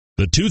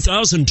The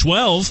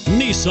 2012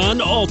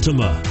 Nissan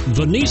Altima.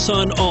 The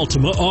Nissan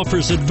Altima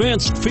offers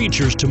advanced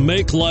features to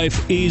make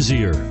life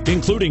easier,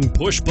 including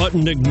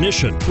push-button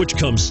ignition, which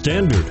comes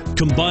standard.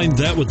 Combine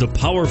that with the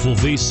powerful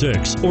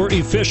V6 or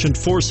efficient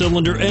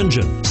 4-cylinder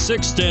engine,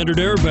 6 standard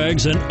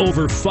airbags, and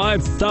over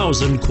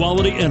 5,000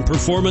 quality and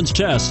performance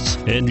tests,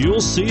 and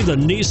you'll see the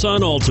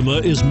Nissan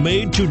Altima is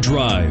made to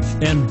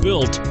drive and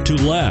built to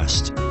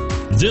last.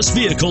 This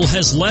vehicle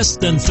has less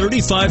than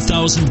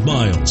 35,000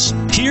 miles.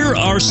 Here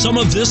are some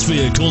of this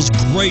vehicle's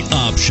great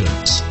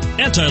options: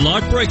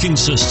 anti-lock braking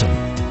system,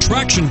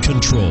 traction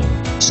control,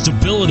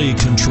 stability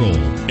control,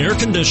 air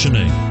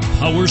conditioning,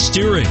 power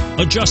steering,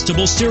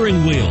 adjustable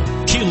steering wheel,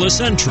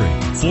 keyless entry,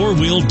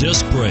 4-wheel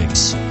disc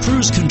brakes,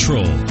 cruise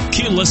control,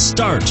 keyless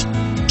start.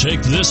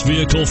 Take this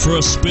vehicle for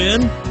a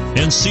spin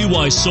and see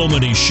why so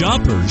many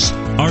shoppers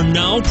are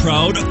now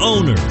proud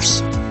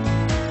owners.